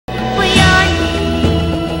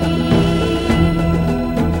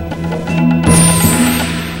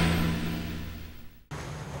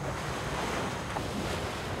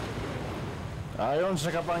ayon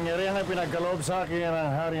sa kapangyarihan na pinagkaloob sa akin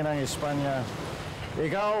ng hari ng Espanya,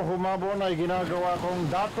 ikaw, Humabon, ay ginagawa kong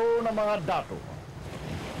dato ng mga dato.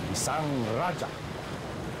 Isang raja.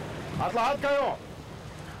 At lahat kayo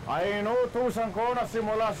ay inutusan ko na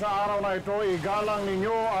simula sa araw na ito, igalang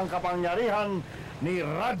ninyo ang kapangyarihan ni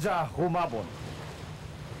Rajah Humabon.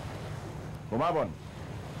 Humabon,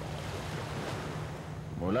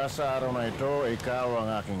 mula sa araw na ito, ikaw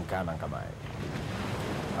ang aking kanang kamay.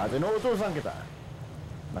 At inuutusan kita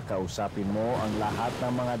na kausapin mo ang lahat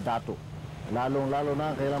ng mga dato, lalong-lalo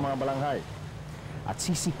na ang kailang mga balanghay. At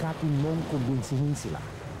sisikapin mong kumbinsihin sila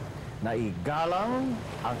na igalang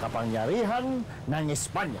ang kapangyarihan ng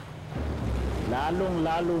Espanya.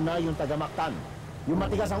 Lalong-lalo na yung taga-Mactan, yung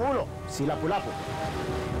matigas ang ulo, si Lapu-lapu.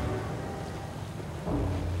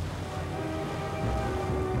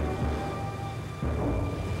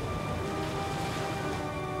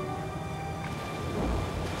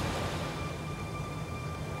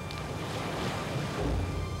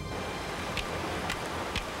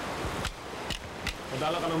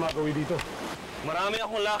 Madala ka nang magawi dito. Marami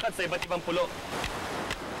akong lakad sa iba't ibang pulo.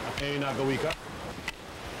 At ngayon nagawi ka?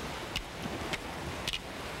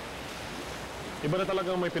 Iba na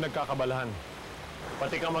talagang may pinagkakabalahan.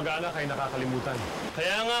 Pati kamag-anak ay nakakalimutan.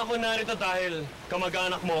 Kaya nga ako narito dahil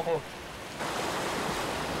kamag-anak mo ako.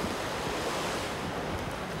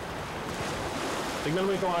 Tingnan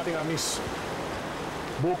mo itong ating amis.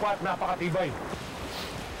 Bupa at napakatibay.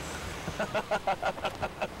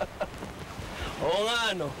 Oo nga,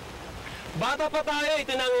 ano? Bata pa tayo,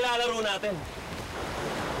 ito na ang ilalaro natin.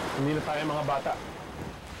 Hindi na tayo mga bata.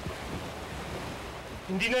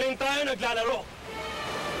 Hindi na rin tayo naglalaro.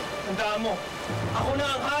 Tandaan mo, ako na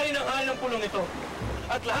ang hari ng pulong ito.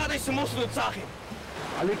 At lahat ay sumusunod sa akin.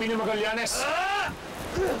 Alipin yung Magallanes! Ah!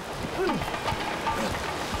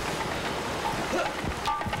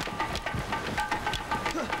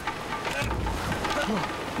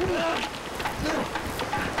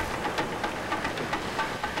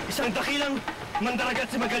 Isang dakilang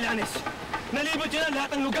mandaragat si Magallanes. Nalibot niya na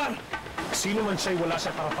lahat ng lugar. Sino man siya'y wala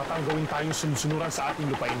siya karapatang gawin tayong sunsunuran sa ating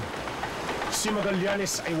lupain. Si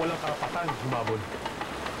Magallanes ay walang karapatan, Humabon.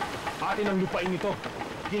 Atin ang lupain ito.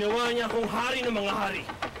 Ginawa niya akong hari ng mga hari.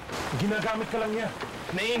 Ginagamit ka lang niya.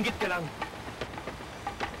 Naiinggit ka lang.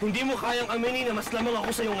 Hindi mo kayang aminin na mas lamang ako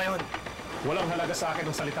sa iyo ngayon. Walang halaga sa akin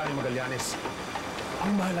ang salita ni Magallanes.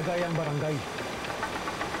 Ang mahalaga ay ang barangay.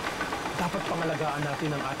 Dapat pangalagaan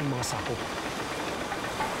natin ang ating mga sakop.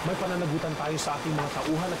 May pananagutan tayo sa ating mga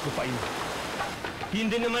tauhan at lupain. Yun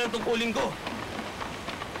din naman ang tungkulin ko.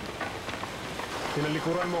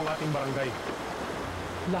 Tinalikuran mo ang ating barangay.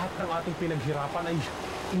 Lahat ng ating pinaghirapan ay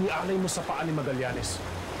inialay mo sa paa ni Magallanes.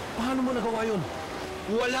 Paano mo nagawa yun?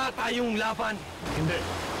 Wala tayong laban. Hindi.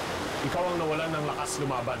 Ikaw ang nawalan ng lakas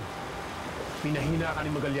lumaban. Pinahina ka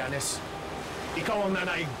ni Magallanes. Ikaw ang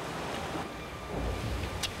nanaig.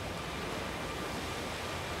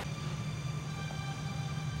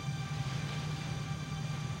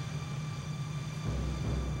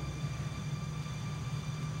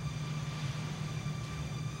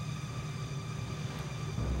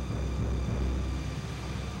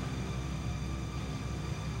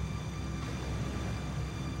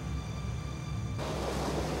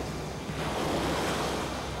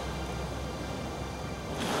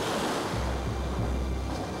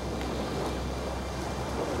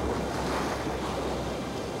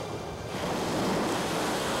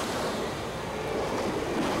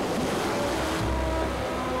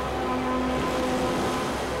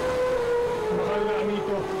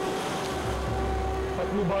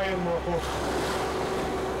 Patnubayan mo ako.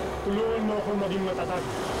 Tulungan mo ako maging matatag.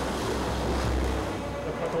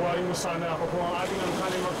 At patawarin mo sana ako kung ang ating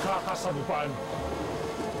angkan ay magkakasabupaan.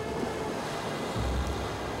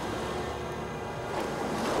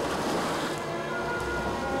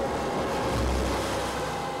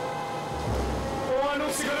 O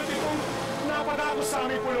anong sigalit itong napadako sa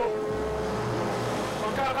aming pulo?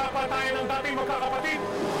 Magkakapatayan ng dating magkakapatid.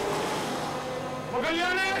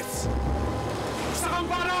 Magallanes! Isa kang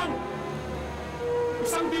parang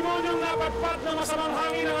isang demonyong napadpad ng masamang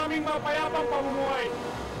hangin ng aming mapayapang pamumuhay.